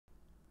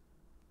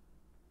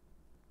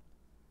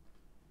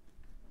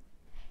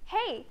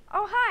Marie.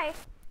 Oh, hi.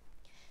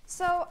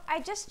 So, I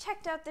just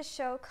checked out this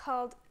show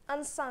called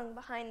Unsung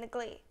Behind the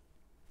Glee.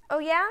 Oh,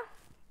 yeah?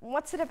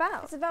 What's it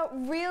about? It's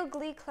about real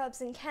glee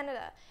clubs in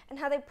Canada and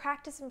how they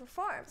practice and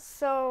perform.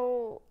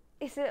 So,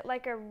 is it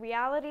like a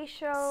reality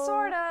show?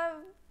 Sort of,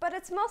 but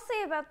it's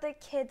mostly about the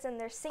kids and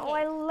their singing. Oh,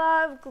 I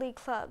love glee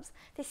clubs.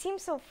 They seem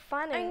so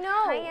fun and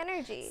high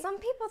energy. Some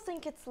people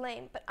think it's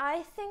lame, but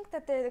I think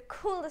that they're the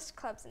coolest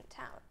clubs in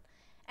town.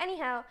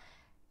 Anyhow,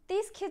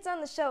 these kids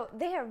on the show,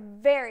 they are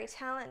very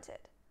talented.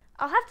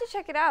 I'll have to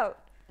check it out.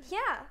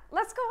 Yeah,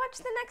 let's go watch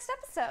the next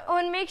episode. Oh,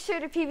 and make sure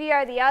to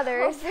PVR the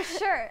others. Oh, for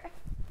sure.